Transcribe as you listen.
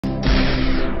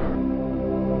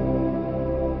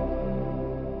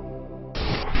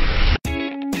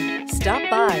Stop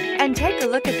by and take a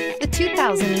look at the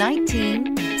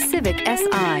 2019 Civic Si.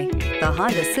 The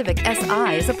Honda Civic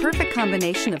Si is a perfect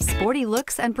combination of sporty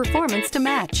looks and performance to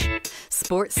match.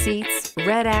 Sport seats,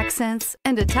 red accents,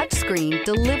 and a touchscreen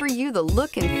deliver you the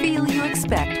look and feel you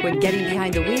expect when getting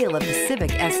behind the wheel of the Civic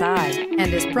Si,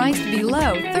 and is priced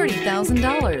below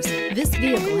 $30,000. This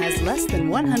vehicle has less than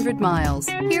 100 miles.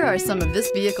 Here are some of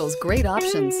this vehicle's great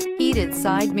options: heated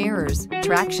side mirrors,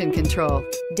 traction control,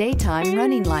 daytime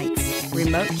running lights,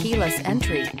 remote keyless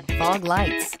entry, fog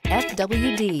lights,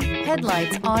 FWD,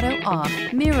 headlights auto off,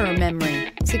 mirror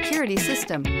memory, security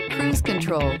system, cruise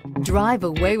control. Drive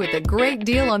away with a great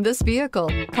deal on this vehicle.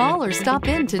 Call or stop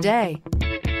in today.